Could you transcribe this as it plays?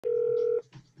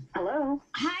Hello?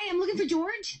 Hi, I'm looking for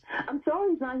George. I'm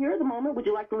sorry he's not here at the moment. Would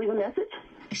you like to leave a message?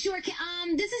 Sure.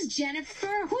 This is Jennifer.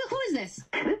 Who is this?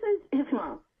 This is his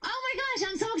mom. Oh my gosh,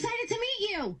 I'm so excited to meet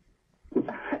you.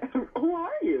 Who are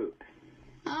you?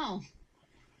 Oh,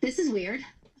 this is weird.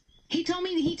 He told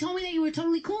me that you were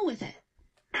totally cool with it.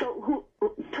 So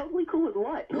totally cool with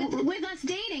what? With us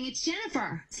dating. It's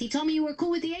Jennifer. He told me you were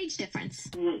cool with the age difference.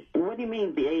 What do you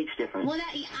mean the age difference? Well,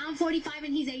 I'm 45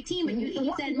 and he's 18, but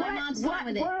you said my mom's fine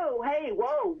with it. Whoa, hey,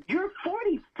 whoa. You're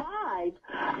 45.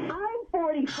 I'm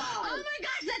 45. Oh my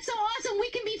gosh, that's so awesome. We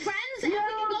can be friends and we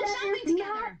can go shopping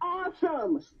together. Not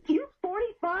awesome. You're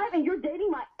 45 and you're dating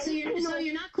my 18. So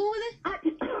you're not cool with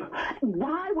it?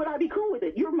 Why would I be cool with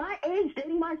it? You're my age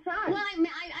dating my son. Well,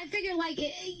 I figure like,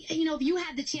 if you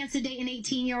had the chance to date an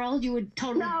 18-year-old, you would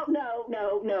totally... No.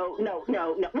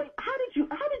 Wait, how did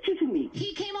you two meet?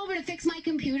 He came over to fix my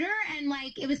computer, and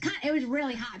like it was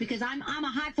really hot because I'm a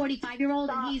hot 45-year-old,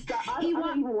 and I don't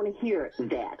even want to hear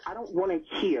that. I don't want to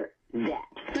hear that.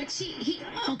 But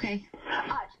okay.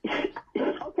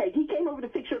 Okay, he came over to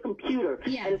fix your computer.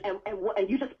 Yeah. And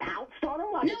you just pounced on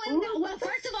him like No. Well,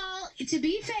 first of all, to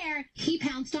be fair, he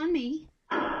pounced on me.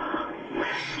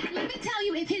 And let me tell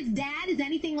you, if his dad is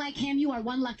anything like him, you are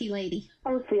one lucky lady.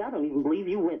 Oh, see, I don't even believe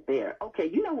you went there. Okay,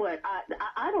 you know what?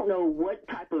 I don't know what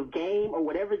type of game or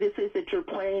whatever this is that you're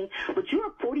playing, but you're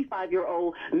a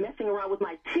 45-year-old messing around with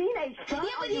my teenage son.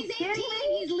 Yeah, but he's 18.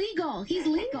 He's legal. He's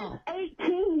legal. He's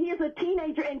 18. He is a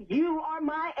teenager, and you are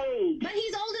my age. But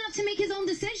he's old enough to make his own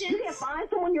decisions. You can't find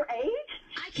someone your age?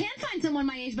 I can find someone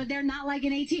my age, but they're not like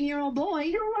an 18-year-old boy.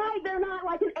 You're right. They're not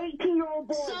like an 18-year-old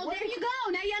boy. So there you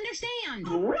go. Now you understand.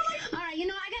 Really? All right,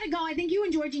 I got to go. I think you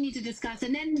and Georgie need to discuss,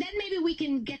 and then maybe we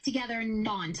can get together and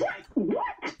bond.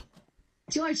 What?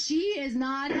 George, she is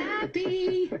not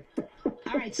happy.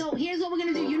 All right, so here's what we're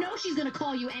going to do. You know she's going to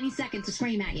call you any second to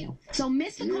scream at you. So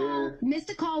miss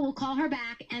the call, we'll call her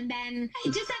back, and then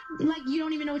just act like you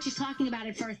don't even know what she's talking about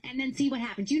at first, and then see what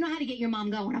happens. You know how to get your mom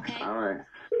going, okay? All right.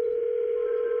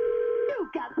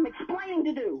 You've got some explaining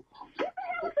to do. What the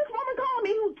hell is this woman calling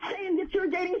me who's saying that you're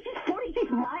dating? She's 40,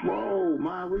 she's my age. Whoa,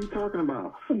 Ma, what are you talking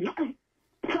about?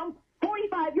 Some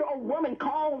 45-year-old woman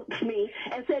calls me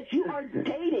and says you are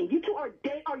dating. You two are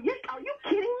dating. Are you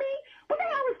kidding me? What the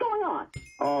hell is going on?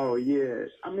 Oh, yeah.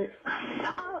 I mean,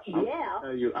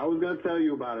 yeah. I was going to tell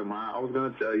you about it, Ma. I was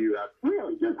going to tell you.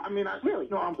 Really? I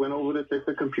went over to fix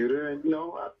the computer, and,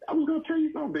 I was going to tell you,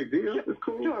 it's no big deal. It's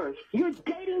cool. George, you're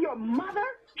dating your mother?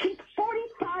 She's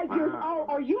 45 years old.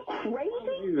 Are you crazy? I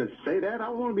don't even say that. I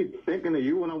want to be thinking of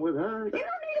you when I'm with her. You don't need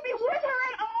to be with her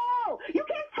at all. You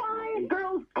can't find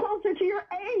girls closer to your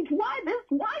age. Why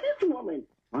this woman?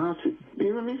 Well, she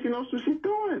knows what she's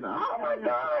doing. Oh, my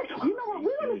gosh. You know what?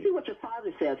 We're going to see what your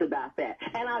father says about that.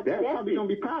 And That's probably going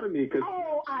to be proud of me. Cause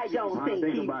I don't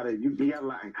think about it. You got a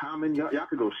lot in common. Y'all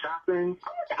could go shopping.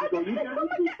 Are you both,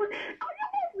 that's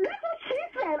what she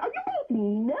said. Are you both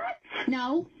nuts?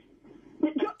 No. Are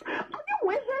you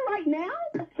with her right now?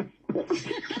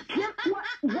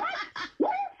 What?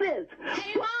 What is this?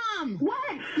 Hey, Mom.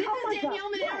 What? This is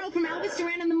Danielle Monero from Elvis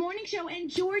Duran on the Morning Show, and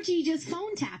Georgie just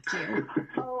phone tapped you.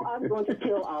 Oh, I'm going to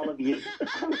kill all of you.